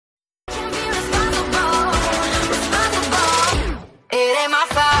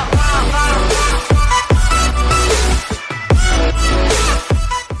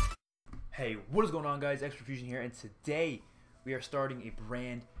What is going on, guys? XpertFusion here, and today we are starting a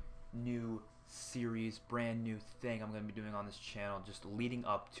brand new series, brand new thing I'm going to be doing on this channel, just leading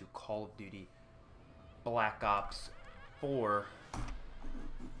up to Call of Duty Black Ops 4,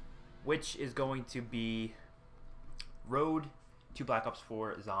 which is going to be Road to Black Ops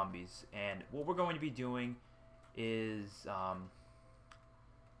 4 Zombies. And what we're going to be doing is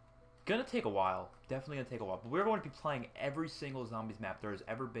gonna take a while, definitely gonna take a while, but we're going to be playing every single zombies map there has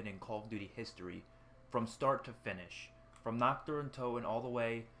ever been in Call of Duty history, from start to finish, from Nacht Der Untoten all the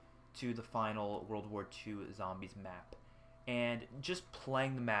way to the final World War II zombies map, and just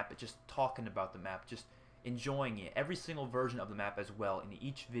playing the map, just talking about the map, just enjoying it, every single version of the map as well in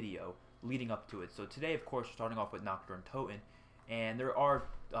each video leading up to it. So today, of course, we're starting off with Nacht Der Untoten, and there are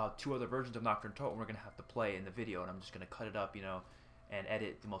two other versions of Nacht Der Untoten we're gonna have to play in the video, and I'm just gonna cut it up, and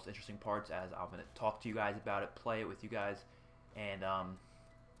edit the most interesting parts as I'm going to talk to you guys about it, play it with you guys, and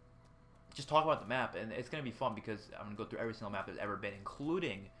just talk about the map. And it's going to be fun because I'm going to go through every single map that's ever been,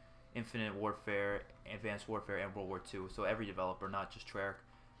 including Infinite Warfare, Advanced Warfare, and World War II. So every developer, not just Treyarch,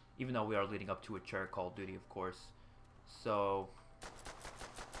 even though we are leading up to a Treyarch Call of Duty, of course. So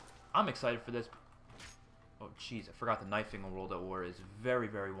I'm excited for this. Oh, jeez, I forgot the knifing in World at War is very,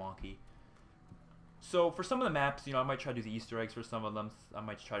 very wonky. So for some of the maps, I might try to do the Easter eggs for some of them. I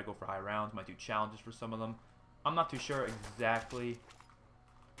might try to go for high rounds, might do challenges for some of them. I'm not too sure exactly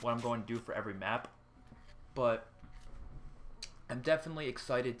what I'm going to do for every map, but I'm definitely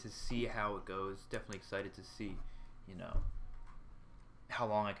excited to see how it goes. Definitely excited to see, how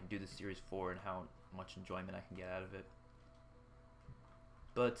long I can do this series for and how much enjoyment I can get out of it.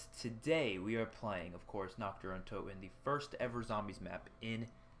 But today we are playing, of course, Nacht Der Untoten, the first ever zombies map in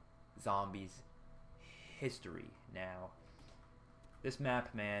Zombies history. Now, this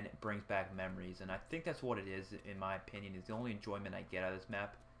map, man, brings back memories, and I think that's what it is, in my opinion. Is the only enjoyment I get out of this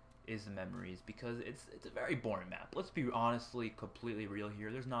map is the memories, because it's a very boring map. Let's be honestly completely real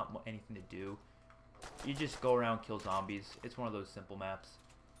here. There's not anything to do. You just go around, kill zombies. It's one of those simple maps,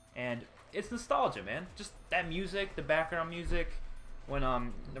 and it's nostalgia, man. Just that music, the background music, when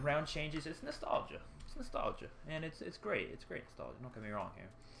the round changes, it's nostalgia. It's nostalgia, and it's great. It's great nostalgia. Don't get me wrong here.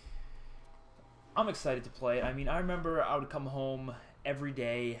 I'm excited to play it. I mean, I remember I would come home every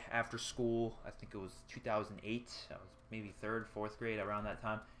day after school. I think it was 2008. I was maybe 3rd, 4th grade, around that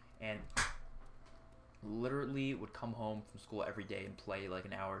time. And literally would come home from school every day and play like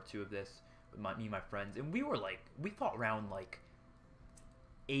an hour or two of this with me and my friends. And we thought round like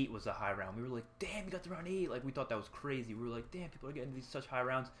 8 was a high round. We were like, damn, you got to round 8. Like, we thought that was crazy. We were like, damn, people are getting these such high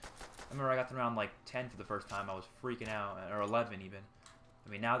rounds. I remember I got to round like 10 for the first time. I was freaking out, or 11 even. I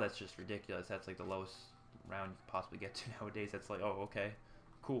mean, now that's just ridiculous. That's like the lowest round you could possibly get to nowadays. That's like, oh, okay,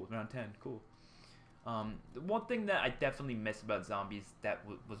 cool, round 10, cool. The one thing that I definitely miss about zombies that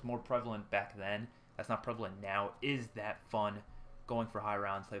was more prevalent back then, that's not prevalent now, is that fun going for high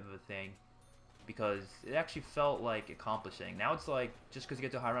rounds type of a thing, because it actually felt like accomplishing. Now it's like, just because you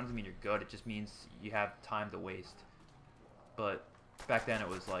get to high rounds doesn't mean you're good. It just means you have time to waste. But back then it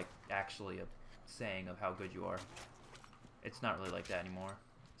was like actually a saying of how good you are. It's not really like that anymore,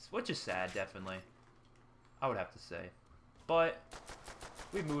 which is sad, definitely, I would have to say. But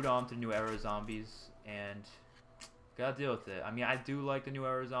we moved on to the new era of zombies, and gotta deal with it. I mean, I do like the new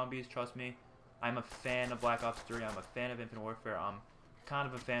era of zombies, trust me. I'm a fan of Black Ops 3, I'm a fan of Infinite Warfare, I'm kind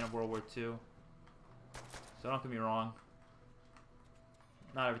of a fan of World War II. So don't get me wrong,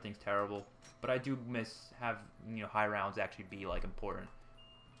 not everything's terrible, but I do miss high rounds actually be like important.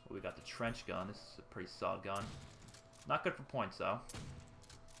 We got the trench gun. This is a pretty solid gun. Not good for points, though.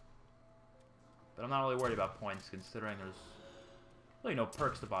 But I'm not really worried about points, considering there's really no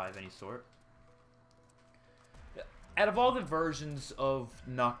perks to buy of any sort. Out of all the versions of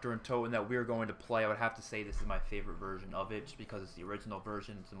Nacht Der Untoten that we're going to play, I would have to say this is my favorite version of it, just because it's the original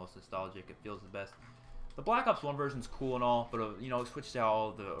version. It's the most nostalgic. It feels the best. The Black Ops 1 version is cool and all, but, it switches out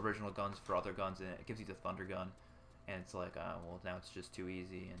all the original guns for other guns, and it gives you the Thunder gun. And it's like, well, now it's just too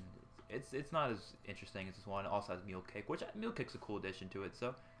easy, and it's not as interesting as this one. It also has Mule Kick, which Mule Kick's a cool addition to it.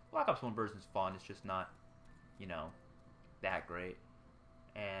 So Black Ops 1 version is fun. It's just not, that great.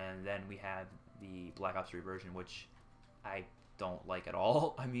 And then we have the Black Ops 3 version, which I don't like at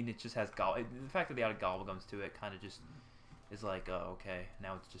all. I mean, it just has the fact that they added gobble guns to it kind of just is like, oh, okay,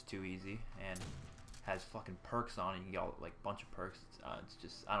 now it's just too easy, and has fucking perks on it. You can get like a bunch of perks. It's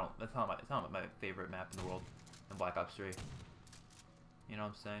just, it's not my favorite map in the world in Black Ops 3. You know what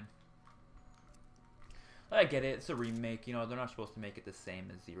I'm saying? I get it, it's a remake, they're not supposed to make it the same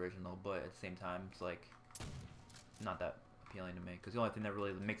as the original, but at the same time, it's like, not that appealing to me, because the only thing that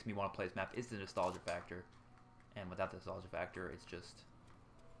really makes me want to play this map is the nostalgia factor, and without the nostalgia factor, it's just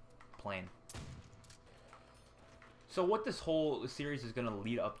playing. So what this whole series is going to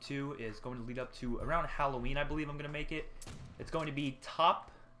lead up to is going to lead up to around Halloween, I believe I'm going to make it. It's going to be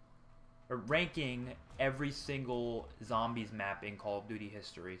ranking every single zombies map in Call of Duty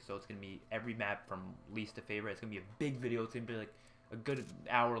history. So it's going to be every map from least to favorite. It's going to be a big video. It's going to be like a good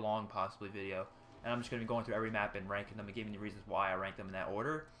hour long possibly video. And I'm just going to be going through every map and ranking them and giving you reasons why I rank them in that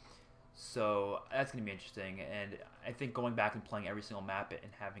order. So that's going to be interesting. And I think going back and playing every single map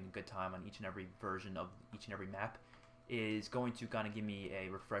and having a good time on each and every version of each and every map is going to kind of give me a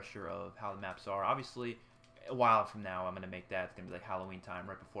refresher of how the maps are. Obviously, a while from now, I'm going to make that. It's going to be like Halloween time,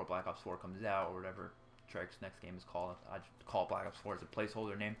 right before Black Ops 4 comes out, or whatever Treyarch's next game is called. I just call it Black Ops 4 as a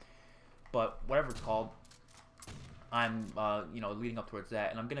placeholder name. But whatever it's called, I'm leading up towards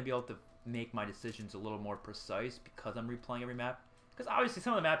that, and I'm going to be able to make my decisions a little more precise because I'm replaying every map. Because obviously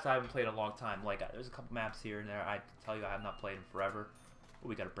some of the maps I haven't played in a long time. Like, there's a couple maps here and there I tell you I have not played in forever. Oh,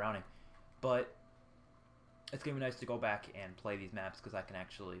 we got a Browning. But it's going to be nice to go back and play these maps because I can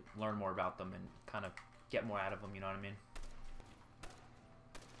actually learn more about them and kind of get more out of them, you know what I mean?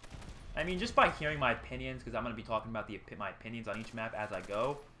 I mean, just by hearing my opinions, because I'm going to be talking about my opinions on each map as I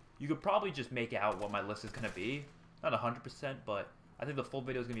go, you could probably just make out what my list is going to be. Not 100%, but I think the full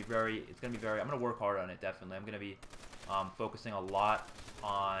video is going to be I'm going to work hard on it, definitely. I'm going to be focusing a lot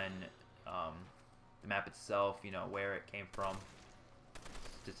on the map itself, you know, where it came from,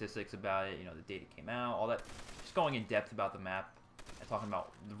 statistics about it, you know, the date it came out, all that. Just going in depth about the map and talking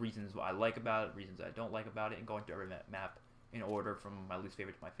about the reasons I like about it, reasons I don't like about it, and going through every map in order from my least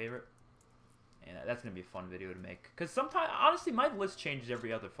favorite to my favorite. And that's going to be a fun video to make. Because sometimes, honestly, my list changes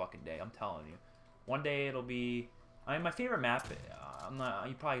every other fucking day, I'm telling you. One day it'll be, I mean, my favorite map,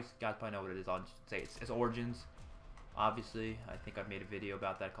 you guys probably know what it is. I'll just say it's Origins. Obviously, I think I've made a video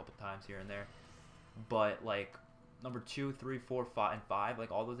about that a couple times here and there. But, like, number 2, 3, 4, 5, and 5,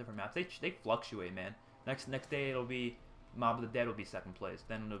 like all those different maps, they fluctuate, man. Next day it'll be Mob of the Dead will be second place.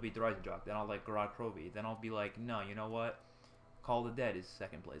 Then it'll be The Rising Drop. Then I'll like Garage Krovi. Then I'll be like, no, you know what? Call of the Dead is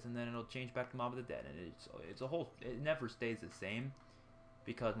second place. And then it'll change back to Mob of the Dead. And it's a whole. It never stays the same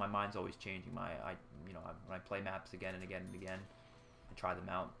because my mind's always changing. When I play maps again and again and again and try them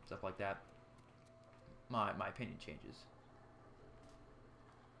out, stuff like that, my opinion changes.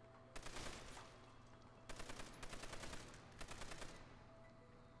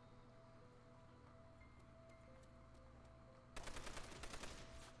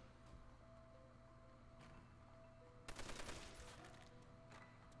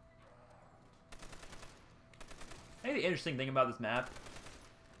 I think the interesting thing about this map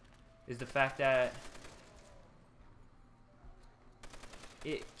is the fact that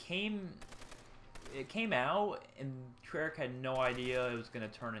it came out and Treyarch had no idea it was going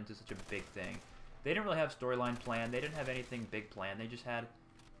to turn into such a big thing. They didn't really have storyline planned. They didn't have anything big planned. They just had,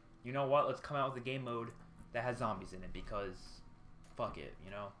 you know what, let's come out with a game mode that has zombies in it because fuck it,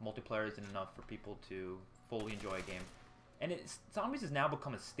 you know, multiplayer isn't enough for people to fully enjoy a game. And zombies has now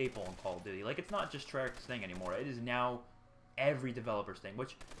become a staple in Call of Duty. Like, it's not just Treyarch's thing anymore. It is now every developer's thing,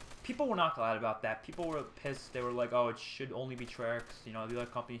 which people were not glad about that. People were pissed. They were like, oh, it should only be Treyarch's. You know, the other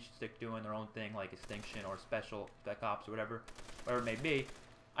companies should stick doing their own thing, like Extinction or Spec Ops or whatever it may be.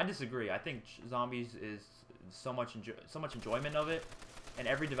 I disagree. I think zombies is so much enjoyment of it, and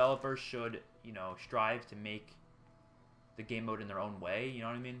every developer should, you know, strive to make the game mode in their own way. You know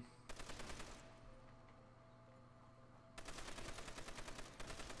what I mean?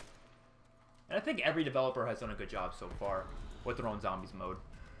 And I think every developer has done a good job so far with their own zombies mode.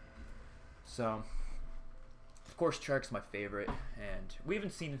 So, of course, Treyarch's my favorite, and we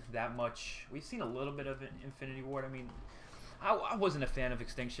haven't seen that much. We've seen a little bit of Infinity Ward. I mean, I wasn't a fan of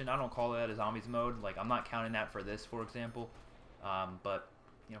Extinction. I don't call that a zombies mode. Like, I'm not counting that for this, for example. But,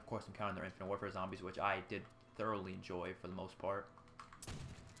 you know, of course, I'm counting their Infinite Warfare zombies, which I did thoroughly enjoy for the most part.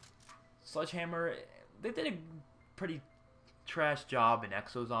 Sledgehammer, they did a pretty trash job in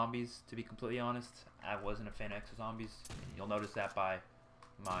Exo Zombies, to be completely honest. I wasn't a fan of Exo Zombies. You'll notice that by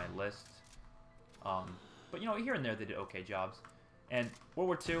my list. But, you know, here and there they did okay jobs. And World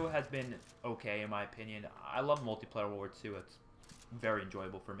War II has been okay, in my opinion. I love multiplayer World War II. It's very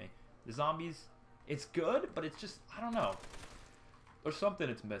enjoyable for me. The zombies, it's good, but it's just, I don't know. There's something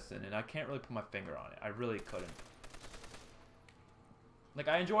it's missing, and I can't really put my finger on it. I really couldn't. Like,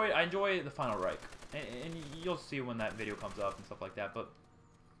 I enjoy the Final Reich. And you'll see when that video comes up and stuff like that. But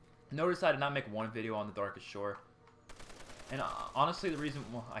notice I did not make one video on the Darkest Shore. And honestly, the reason,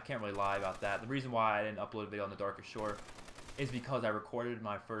 well, I can't really lie about that. The reason why I didn't upload a video on the Darkest Shore is because I recorded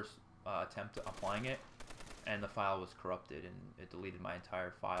my first attempt at applying it, and the file was corrupted, and it deleted my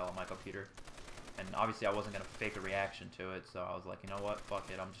entire file on my computer. And obviously I wasn't gonna fake a reaction to it, so I was like, you know what, fuck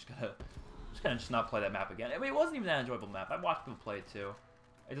it, I'm just gonna not play that map again. I mean, it wasn't even that enjoyable map. I watched people play it too.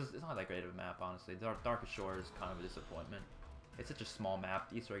 It's not that great of a map, honestly. Darkest Shore is kind of a disappointment. It's such a small map.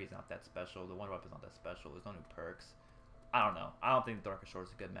 The Easter egg is not that special. The Wonder Weapon's not that special. There's no new perks. I don't know. I don't think Darkest Shore is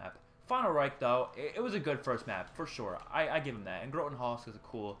a good map. Final Reich, though, it was a good first map, for sure. I give him that. And Groton Husk is a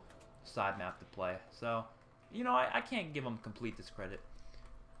cool side map to play. So, you know, I can't give him complete discredit.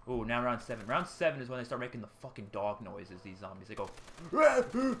 Ooh, now round 7. Round 7 is when they start making the fucking dog noises, these zombies. They go,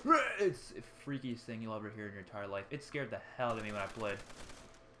 it's the freakiest thing you'll ever hear in your entire life. It scared the hell out of me when I played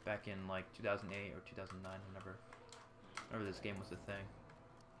back in, like, 2008 or 2009, whenever this game was a thing.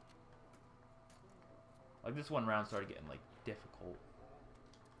 Like, this one round started getting, like, difficult.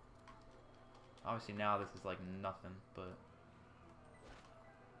 Obviously now this is, like, nothing, but...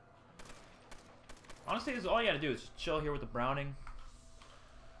 honestly, this is all you gotta do is just chill here with the Browning.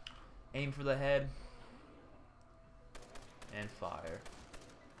 Aim for the head. And fire.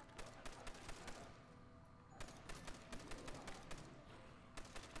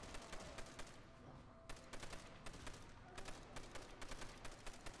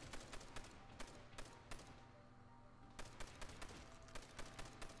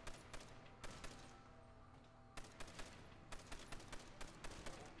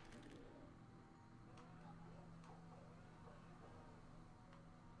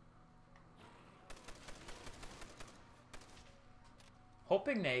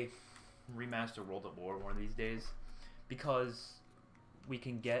 Hoping they remaster World at War one of these days, because we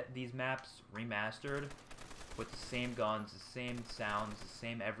can get these maps remastered with the same guns, the same sounds, the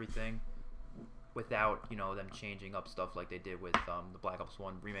same everything, without, you know, them changing up stuff like they did with the Black Ops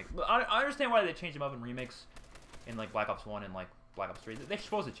 1 remake. I understand why they change them up in remakes in, like, Black Ops 1 and, like, Black Ops 3. They're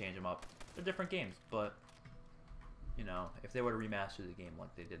supposed to change them up. They're different games, but, you know, if they were to remaster the game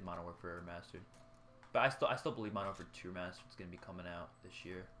like they did Modern Warfare Remastered. But I still believe Modern Warfare 2 Remastered is going to be coming out this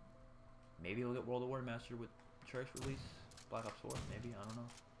year. Maybe we'll get World at War Remastered with Cherry's release. Black Ops 4, maybe, I don't know.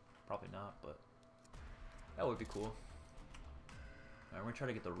 Probably not, but that would be cool. Alright, we're going to try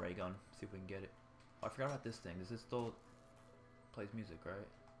to get the ray gun, see if we can get it. Oh, I forgot about this thing. Does this still plays music, right?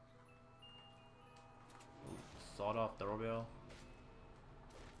 Ooh, sawed off doorbell.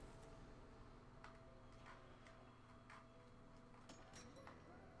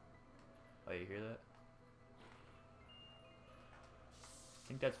 Oh, you hear that?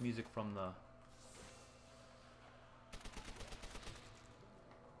 I think that's music from the...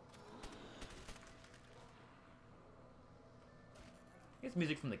 it's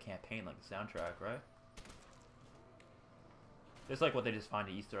music from the campaign, like the soundtrack, right? It's like what they just find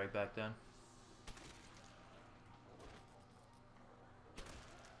an Easter egg back then.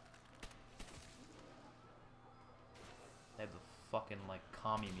 They have the fucking, like,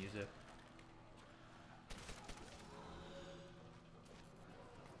 commie music.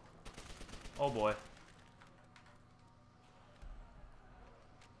 Oh boy.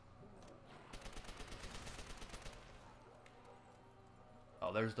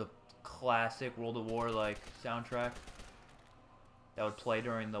 Oh, there's the classic World at War, like, soundtrack that would play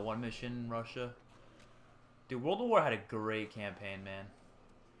during the one mission in Russia. Dude, World at War had a great campaign, man.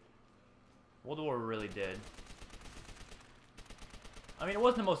 World at War really did. I mean, it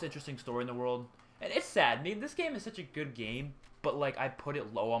wasn't the most interesting story in the world. And it's sad. I mean, this game is such a good game, but, like, I put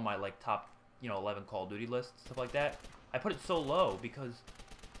it low on my, like, top, you know, 11 Call of Duty list, stuff like that. I put it so low because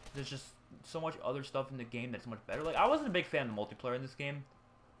there's just so much other stuff in the game that's much better. Like, I wasn't a big fan of the multiplayer in this game.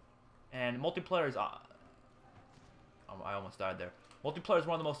 And multiplayer is... I almost died there. Multiplayer is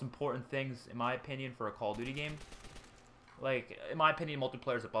one of the most important things, in my opinion, for a Call of Duty game. Like, in my opinion,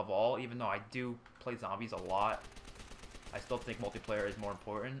 multiplayer is above all, even though I do play zombies a lot. I still think multiplayer is more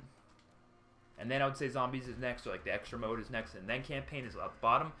important. And then I would say zombies is next, or like the extra mode is next, and then campaign is at the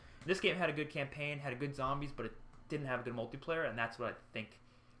bottom. This game had a good campaign, had a good zombies, but it didn't have a good multiplayer, and that's what I think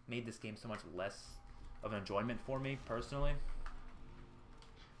made this game so much less of an enjoyment for me, personally.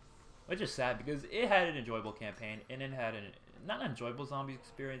 Which is sad, because it had an enjoyable campaign, and it had not an enjoyable zombie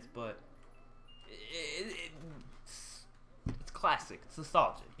experience, but it's classic. It's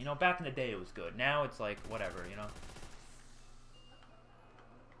nostalgic. You know, back in the day it was good. Now it's like, whatever, you know?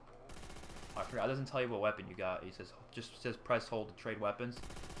 I forgot, it doesn't tell you what weapon you got. It says, just says press hold to trade weapons.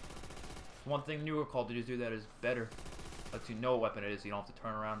 One thing newer Call of Duty do that is better. Lets you know what weapon it is, so you don't have to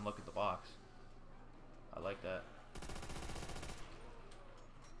turn around and look at the box. I like that.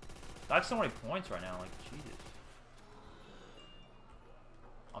 I have so many points right now, like, Jesus.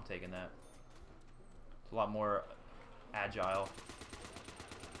 I'm taking that. It's a lot more agile.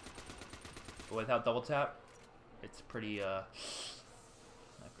 But without double tap, it's pretty, not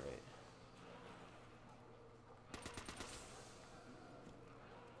great.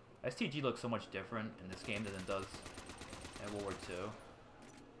 STG looks so much different in this game than it does in World War II.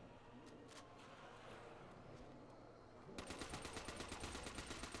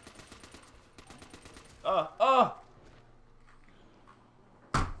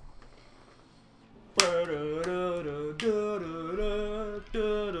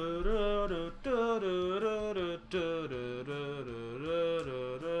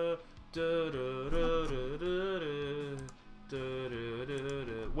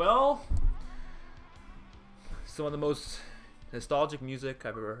 Well, some of the most nostalgic music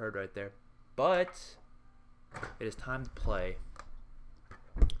I've ever heard right there. But it is time to play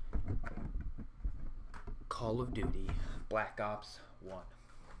Call of Duty Black Ops 1.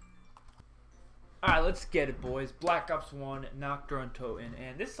 Alright, let's get it, boys. Black Ops 1, Nacht Der Untoten.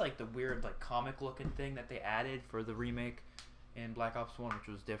 And this is like the weird, like, comic looking thing that they added for the remake in Black Ops 1, which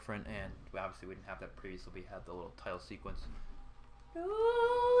was different. And obviously we didn't have that previously. We had the little title sequence.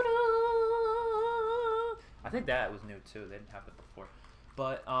 I think that was new too. They didn't have that before.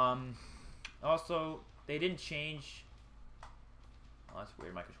 But also they didn't change. Oh, that's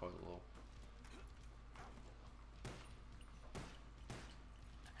weird. My controller's a little.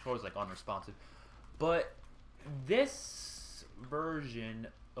 Controller's like unresponsive. But this version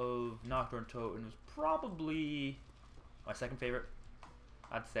of Nacht Der Untoten was probably my second favorite,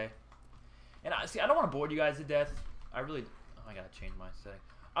 I'd say. And I don't want to bore you guys to death. I gotta change my setting.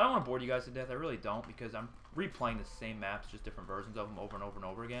 I don't want to bore you guys to death. I really don't, because I'm replaying the same maps, just different versions of them over and over and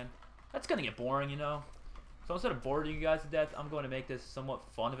over again. That's gonna get boring, you know. So instead of boring you guys to death, I'm going to make this somewhat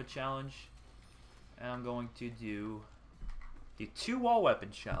fun of a challenge, and I'm going to do the 2 wall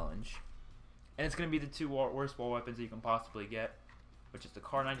weapon challenge. And it's going to be the 2 worst wall weapons that you can possibly get, which is the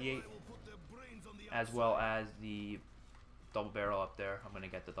Car 98, as well as the double barrel up there. I'm going to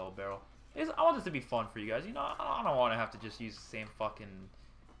get the double barrel. I want this to be fun for you guys. You know, I don't want to have to just use the same fucking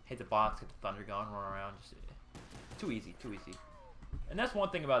hit the box, hit the thunder gun, run around. Just too easy, too easy. And that's one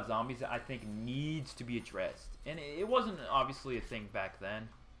thing about zombies that I think needs to be addressed. And it wasn't obviously a thing back then.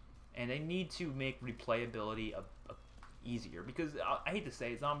 And they need to make replayability easier, because I hate to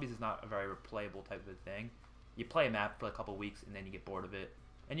say it, zombies is not a very replayable type of thing. You play a map for a couple weeks and then you get bored of it,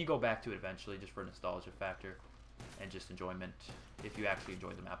 and you go back to it eventually just for a nostalgia factor and just enjoyment, if you actually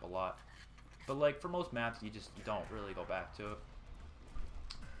enjoy the map a lot. But like for most maps, you don't really go back to it,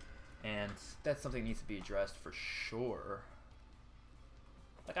 and that's something that needs to be addressed for sure.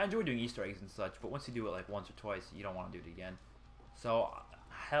 Like, I enjoy doing Easter eggs and such, but once you do it like once or twice, you don't want to do it again. So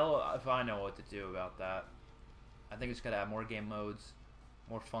hell if I know what to do about that. I think it's got to have more game modes,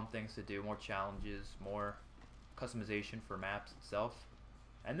 more fun things to do, more challenges, more customization for maps itself.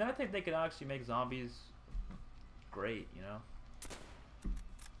 And then I think they could actually make zombies great, you know?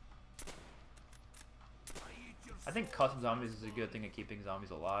 I think custom zombies is a good thing at keeping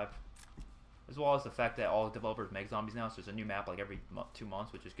zombies alive. As well as the fact that all developers make zombies now, so there's a new map like every 2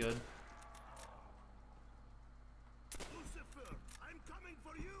 months, which is good.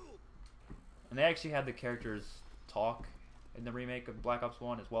 And they actually had the characters talk in the remake of Black Ops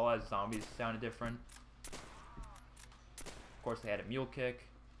 1, as well as zombies sounded different. Of course, they had a mule kick.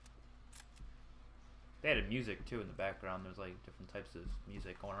 They had music too in the background. There's like different types of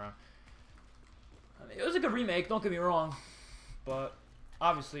music going around. I mean, it was a good remake, don't get me wrong, but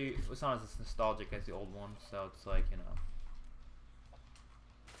obviously it's not as nostalgic as the old one, so it's like, you know.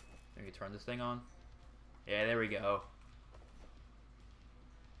 Maybe turn this thing on. Yeah, there we go.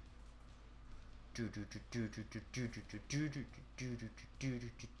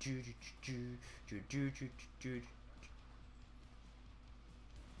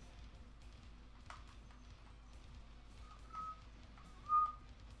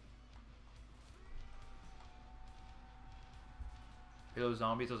 Hear those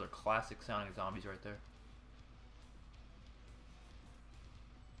zombies? Those are classic sounding zombies right there.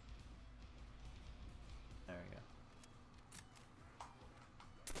 There we go.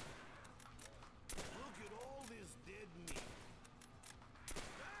 Look at all this dead meat.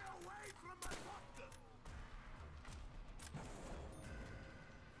 Stay away from my doctor.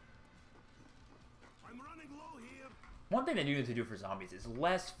 I'm running low here. One thing they need to do for zombies is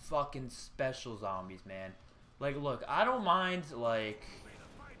less fucking special zombies, man. Like, look, I don't mind, like,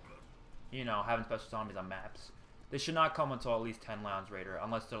 you know, having special zombies on maps. They should not come until at least 10 rounds later,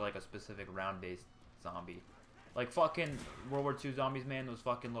 unless they're like a specific round-based zombie. Like fucking World War II zombies, man, those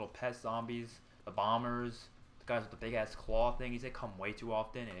fucking little pest zombies, the bombers, the guys with the big-ass claw thingies, they come way too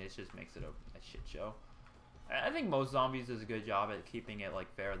often, and it just makes it a shit show. I think most zombies does a good job at keeping it,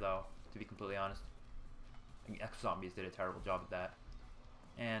 like, fair, though, to be completely honest. I think X-Zombies did a terrible job at that.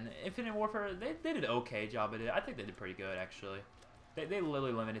 And Infinite Warfare, they did an okay job at it. I think they did pretty good, actually. They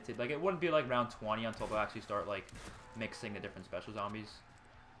literally limited it. Like, it wouldn't be like round 20 until they actually start, like, mixing the different special zombies.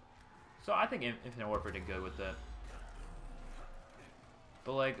 So I think Infinite Warfare did good with it.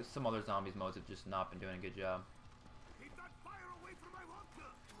 But, like, some other zombies modes have just not been doing a good job. Keep that fire away from my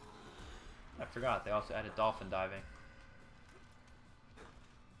hunter. I forgot, they also added dolphin diving.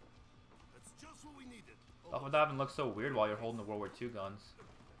 That's just what we needed. Dolphin diving looks so weird while you're holding the World War II guns.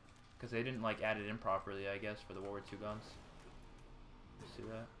 Because they didn't, like, add it in properly, I guess, for the World War II guns. You see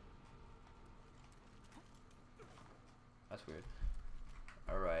that? That's weird.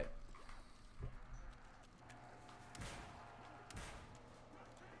 Alright.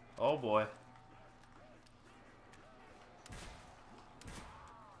 Oh boy.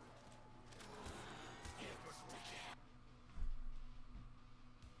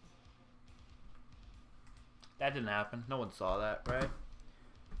 That didn't happen. No one saw that, right?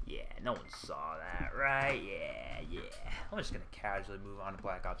 Yeah, no one saw that, right? Yeah. I'm just gonna casually move on to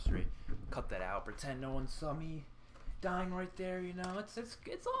Black Ops 3. Cut that out. Pretend no one saw me dying right there, you know? It's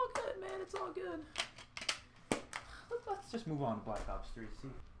all good, man. It's all good. Let's just move on to Black Ops 3, see?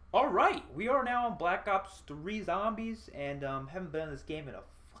 Alright, we are now on Black Ops 3 Zombies, and haven't been in this game in a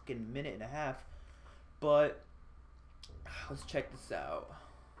fucking minute and a half. But, let's check this out.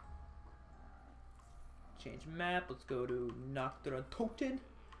 Change map, let's go to Nacht Der Untoten.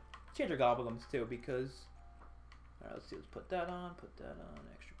 Change our gobblegums too, because... Alright, let's see, let's put that on,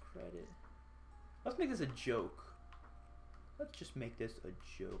 extra credit. Let's make this a joke. Let's just make this a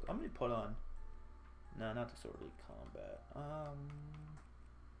joke. I'm gonna put on... No, not disorderly combat.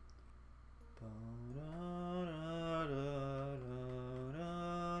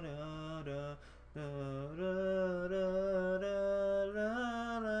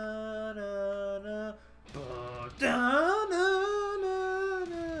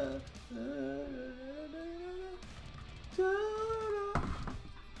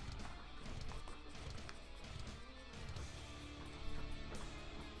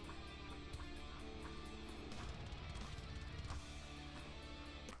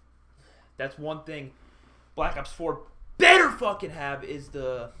 That's one thing Black Ops 4 better fucking have is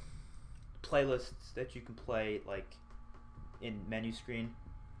the playlists that you can play, like, in menu screen.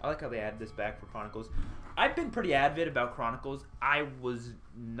 I like how they added this back for Chronicles. I've been pretty avid about Chronicles. I was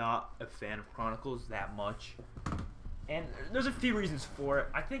not a fan of Chronicles that much. And there's a few reasons for it.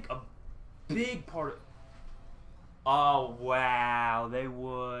 I think a big part of... Oh, wow, they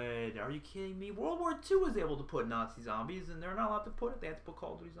would. Are you kidding me? World War II was able to put Nazi zombies, and they're not allowed to put it. They had to put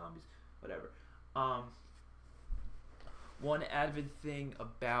Call of Duty zombies. Whatever. One avid thing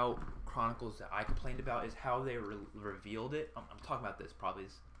about Chronicles that I complained about is how they revealed it. I'm talking about this, probably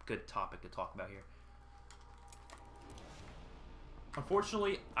is a good topic to talk about here.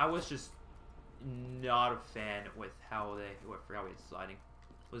 Unfortunately, I was just not a fan with how they... Oh, I forgot we had sliding.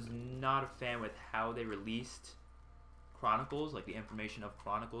 Was not a fan with how they released Chronicles, like the information of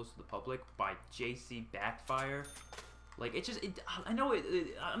Chronicles to the public by JC Backfire. Like, it just, I know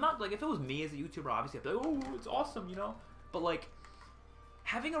I'm not, like, if it was me as a YouTuber, obviously I'd be like, oh, it's awesome, you know? But, like,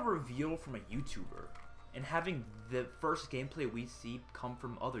 having a reveal from a YouTuber and having the first gameplay we see come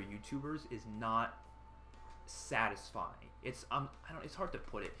from other YouTubers is not satisfying. It's, it's hard to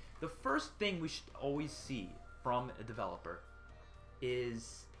put it. The first thing we should always see from a developer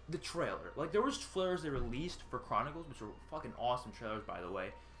is the trailer. Like, there was trailers they released for Chronicles, which were fucking awesome trailers, by the way.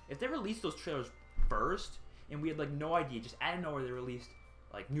 If they released those trailers first, and we had, like, no idea, just out of nowhere they released,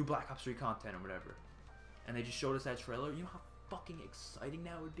 like, new Black Ops 3 content or whatever, and they just showed us that trailer, you know how fucking exciting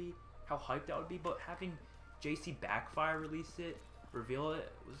that would be? How hyped that would be? But having JC Backfire release it, reveal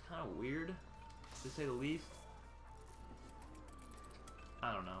it, was kind of weird, to say the least.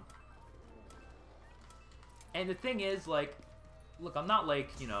 I don't know. And the thing is, like, look, I'm not, like,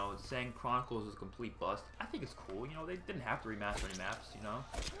 you know, saying Chronicles is a complete bust. I think it's cool, you know, they didn't have to remaster any maps, you know?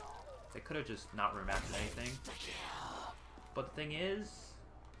 They could have just not remastered anything. But the thing is,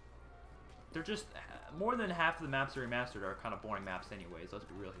 they're just... more than half of the maps they remastered are kind of boring maps anyways, let's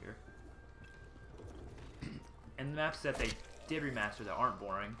be real here. And the maps that they did remaster that aren't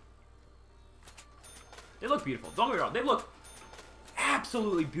boring, they look beautiful. Don't get me wrong, they look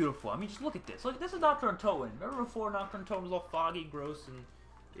absolutely beautiful. I mean, just look at this. Look, this is Nacht Der Untoten. Remember before Nacht Der Untoten was all foggy, gross,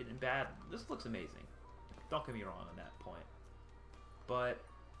 and bad? This looks amazing. Don't get me wrong on that point. But...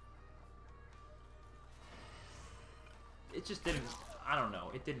 it just didn't, I don't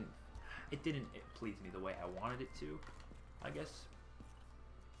know, it didn't please me the way I wanted it to, I guess.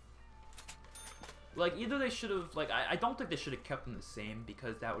 Like, either they should have, like, I don't think they should have kept them the same,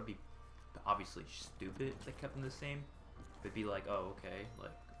 because that would be obviously stupid if they kept them the same. It'd be like, oh, okay,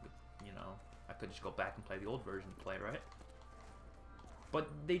 like, you know, I could just go back and play the old version and play, right? But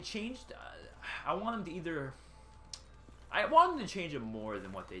they changed. I want them to either. I want them to change it more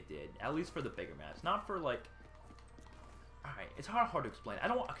than what they did, at least for the bigger maps. Not for like. All right, it's hard to explain. I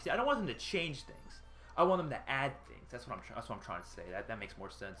don't want them to change things. I want them to add things. That's what I'm trying to say. That makes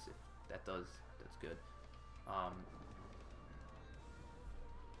more sense. If that does, that's good.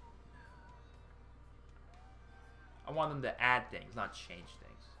 I want them to add things, not change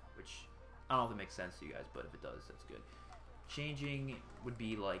things. Which I don't know if it makes sense to you guys, but if it does, that's good. Changing would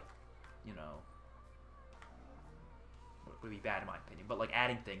be like, you know, would be bad in my opinion. But like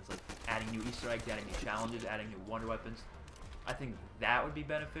adding things, like adding new Easter eggs, adding new challenges, adding new wonder weapons, I think that would be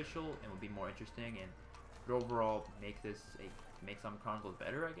beneficial and would be more interesting and would overall make some Chronicles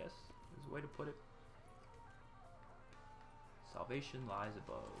better, I guess, is a way to put it. Salvation lies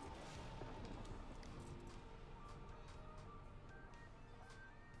above.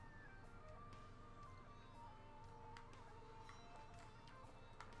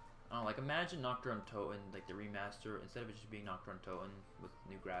 I don't know, like imagine Nacht Der Untoten, like the remaster, instead of it just being Nacht Der Untoten with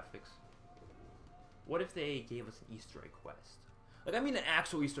new graphics. What if they gave us an Easter egg quest? Like, I mean an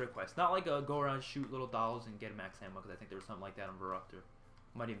actual Easter egg quest, not like a go around, shoot little dolls and get a max ammo, because I think there was something like that on Varukter.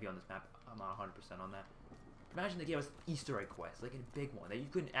 Might even be on this map, I'm not 100% on that. Imagine they gave us an Easter egg quest, like a big one, that you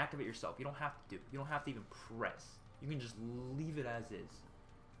couldn't activate yourself, you don't have to do, you don't have to even press. You can just leave it as is.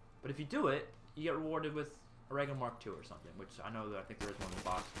 But if you do it, you get rewarded with a regular Mark II or something, which I know that I think there is one in the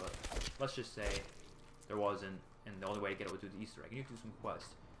box, but let's just say there wasn't, and the only way to get it was through the Easter egg. You need to do some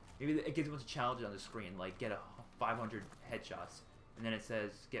quests. Maybe it gives you a bunch of challenges on the screen, like get 500 headshots, and then it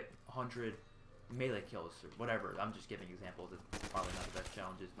says get 100 melee kills or whatever. I'm just giving examples. It's probably not the best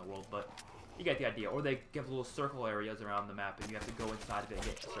challenges in the world, but you get the idea. Or they give little circle areas around the map, and you have to go inside of it and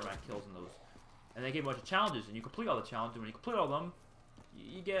get a certain amount of kills in those. And they give a bunch of challenges, and you complete all the challenges. And when you complete all of them,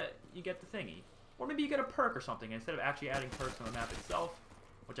 you get the thingy. Or maybe you get a perk or something. Instead of actually adding perks on the map itself,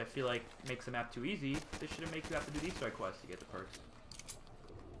 which I feel like makes the map too easy, they shouldn't make you have to do the Easter egg quests to get the perks.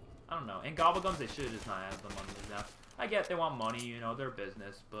 I don't know. And Gobblegums, they should have just not added them on the map. I get they want money, you know, they're a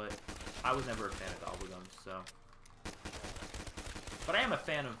business, but I was never a fan of Gobblegums, so. But I am a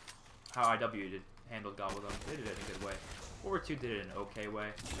fan of how IW handled Gobblegums. They did it in a good way. World War II did it in an okay way.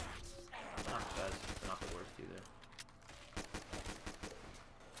 Not the best, but not the worst either.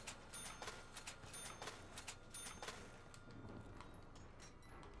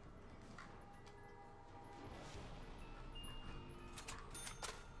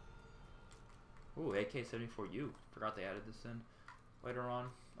 Ooh, AK-74U. Forgot they added this in later on.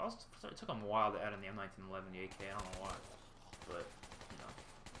 It took them a while to add in the M1911, the AK. I don't know why. But, you know,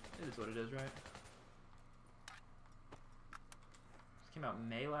 it is what it is, right? This came out in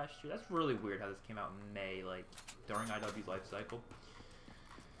May last year. That's really weird how this came out in May, like, during IW's life cycle.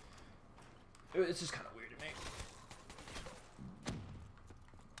 It's just kind of weird to me.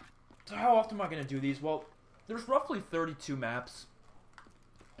 So how often am I going to do these? Well, there's roughly 32 maps.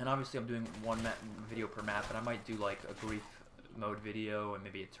 And obviously I'm doing one video per map, and I might do like a brief mode video and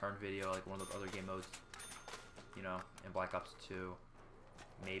maybe a turn video, like one of those other game modes, you know, in Black Ops 2.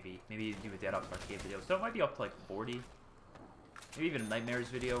 Maybe do a Dead Ops arcade video. So it might be up to like 40. Maybe even a Nightmares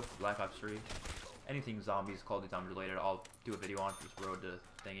video for Black Ops 3. Anything zombies, Call of Duty zombies related, I'll do a video on for this road to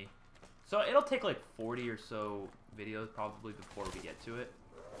thingy. So it'll take like 40 or so videos probably before we get to it.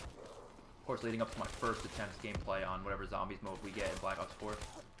 Of course, leading up to my first attempt gameplay on whatever zombies mode we get in Black Ops 4.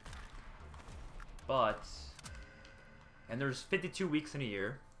 But, and there's 52 weeks in a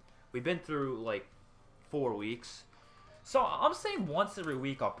year. We've been through like 4 weeks. So I'm saying once every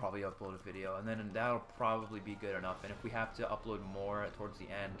week I'll probably upload a video, and then that'll probably be good enough. And if we have to upload more towards the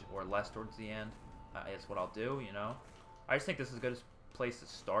end or less towards the end, that's what I'll do, you know. I just think this is a good place to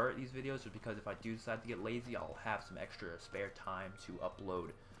start these videos, just because if I do decide to get lazy, I'll have some extra spare time to upload,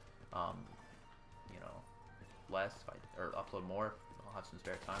 you know, less, or upload more. I'll have some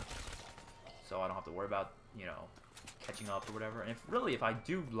spare time. So I don't have to worry about, you know, catching up or whatever. And if I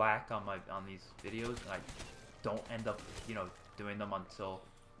do lack on these videos, and I don't end up, you know, doing them until,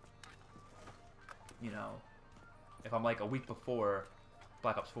 you know, if I'm like a week before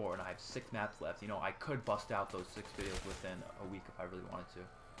Black Ops 4 and I have 6 maps left, you know, I could bust out those 6 videos within a week if I really wanted to.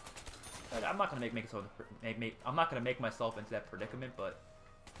 But I'm not gonna I'm not gonna make myself into that predicament, but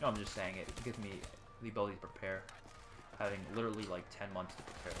you know, I'm just saying it gives me the ability to prepare, having literally like 10 months to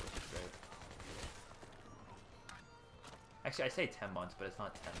prepare, which is great. Actually, I say 10 months, but it's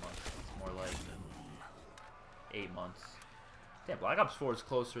not 10 months. It's more like 8 months. Damn, Black Ops 4 is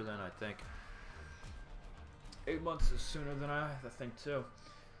closer than I think. 8 months is sooner than I think too.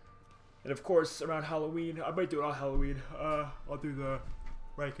 And of course, around Halloween, I might do it on Halloween. I'll do the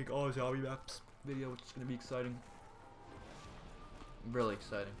ranking all zombie maps video, which is gonna be exciting. Really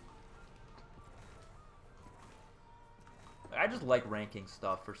exciting. I just like ranking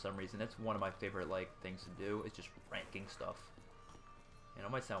stuff for some reason. It's one of my favorite like things to do. Is just ranking stuff. You know,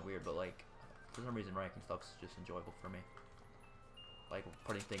 it might sound weird, but like for some reason ranking stuff is just enjoyable for me. Like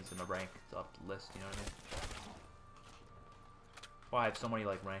putting things in a ranked up list. You know what I mean? Well, I have so many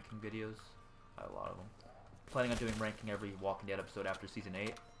like ranking videos. I have a lot of them. Planning on doing ranking every Walking Dead episode after season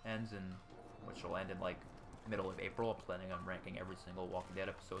 8 ends, and which will end in like middle of April. I'm planning on ranking every single Walking Dead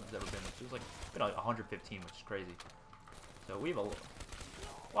episode that's ever been. There's like been like 115, which is crazy. So we have a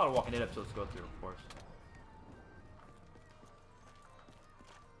lot of Walking Dead episodes to go through, of course.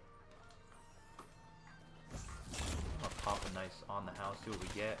 I'm gonna pop a nice on the house, see what we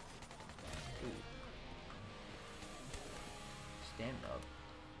get. Ooh. Stand up.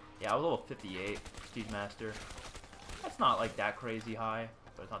 Yeah, I was level 58, Prestige Master. That's not like that crazy high,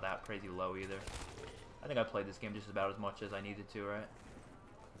 but it's not that crazy low either. I think I played this game just about as much as I needed to, right?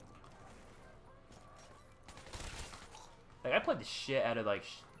 Like I played the shit out of like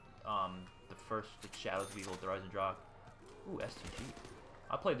the first like, Shadows of Evil, the Rise and Drock. Ooh, STG.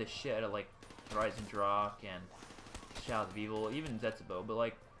 I played the shit out of like the Rise and Drock and Shadows of Evil, even Zetsubo. But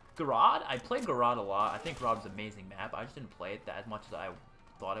like Garad, I played Garad a lot. I think Garad was an amazing map. I just didn't play it that as much as I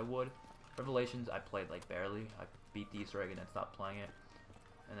thought I would. Revelations, I played like barely. I beat the Easter egg and then stopped playing it.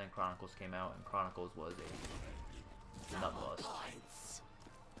 And then Chronicles came out, and Chronicles was a nut bust.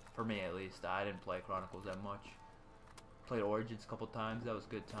 For me at least, I didn't play Chronicles that much. Played Origins a couple times, that was a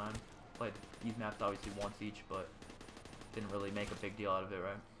good time. Played these maps obviously once each, but didn't really make a big deal out of it,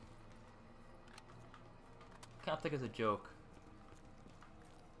 right? Can't think as a joke.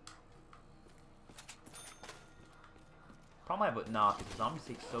 Problem I have with Nacht is the zombies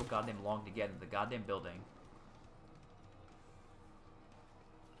take so goddamn long to get into the goddamn building.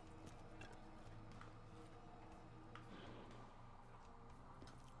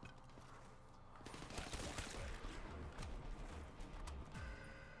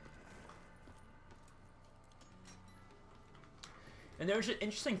 And there's an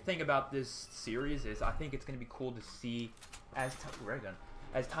interesting thing about this series is I think it's going to be cool to see as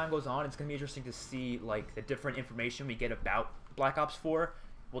time goes on. It's going to be interesting to see like the different information we get about Black Ops 4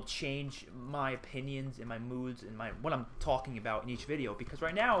 will change my opinions and my moods and what I'm talking about in each video. Because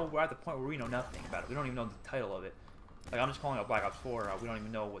right now we're at the point where we know nothing about it. We don't even know the title of it. Like I'm just calling it Black Ops 4. We don't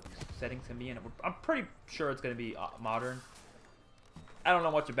even know what settings can be in it. I'm pretty sure it's going to be modern. I don't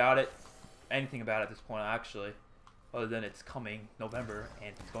know much about it, anything about it at this point actually. Other than it's coming November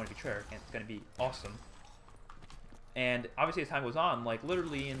and it's going to be Treyarch and it's going to be awesome. And obviously as time goes on, like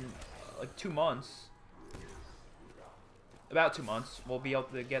literally in like 2 months, about 2 months, we'll be able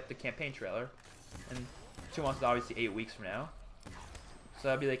to get the campaign trailer. And 2 months is obviously 8 weeks from now. So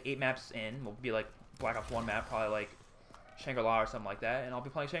that'll be like 8 maps in. We'll be like Black Ops 1 map, probably like Shangri-La or something like that. And I'll be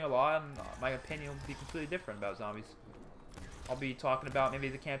playing Shangri-La and my opinion will be completely different about zombies. I'll be talking about maybe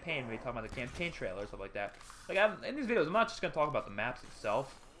the campaign, maybe talking about the campaign trailer or stuff like that. Like in these videos, I'm not just gonna talk about the maps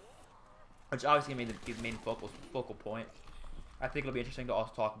itself, which obviously made the main focal point. I think it'll be interesting to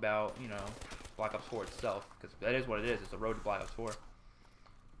also talk about, you know, Black Ops 4 itself, because that is what it is. It's the road to Black Ops 4.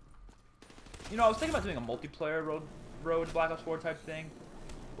 You know, I was thinking about doing a multiplayer road to Black Ops 4 type thing,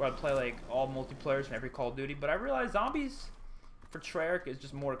 where I'd play like all multiplayers from every Call of Duty. But I realized zombies for Treyarch is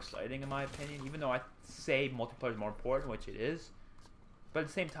just more exciting in my opinion, even though I say multiplayer is more important, which it is. But at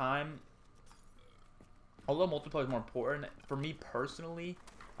the same time, although multiplayer is more important, for me personally,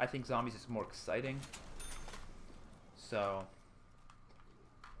 I think zombies is more exciting. So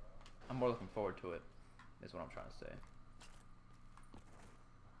I'm more looking forward to it, is what I'm trying to say.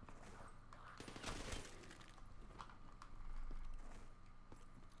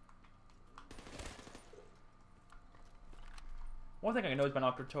 One thing I noticed about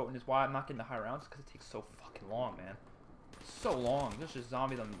Nacht Der Untoten is why I'm not getting the high rounds, because it takes so fucking long, man. So long. There's just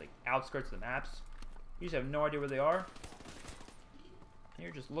zombies on the outskirts of the maps. You just have no idea where they are. And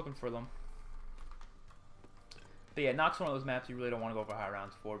you're just looking for them. But yeah, Nacht's one of those maps you really don't want to go for high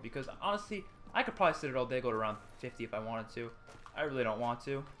rounds for, because honestly, I could probably sit it all day, go to around 50 if I wanted to. I really don't want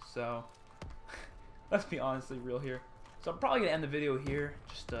to, so let's be honestly real here. So I'm probably gonna end the video here,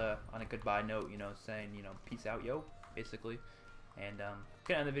 just on a goodbye note, you know, saying, you know, peace out, yo, basically. And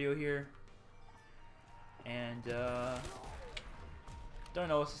gonna end the video here. And don't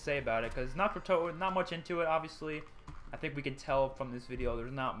know what to say about it, because Nacht Der Untoten, not much into it, obviously. I think we can tell from this video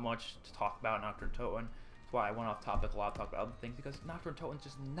there's not much to talk about Nacht Der Untoten. That's why I went off topic a lot, talk about other things, because Nacht Der Untoten is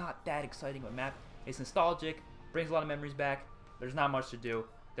just not that exciting of a map. It's nostalgic, brings a lot of memories back. There's not much to do,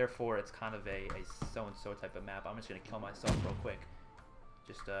 therefore it's kind of a so-and-so type of map. I'm just gonna kill myself real quick.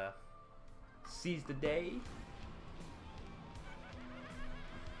 Just seize the day.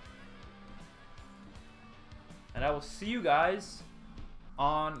 and I will see you guys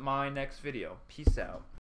on my next video. Peace out.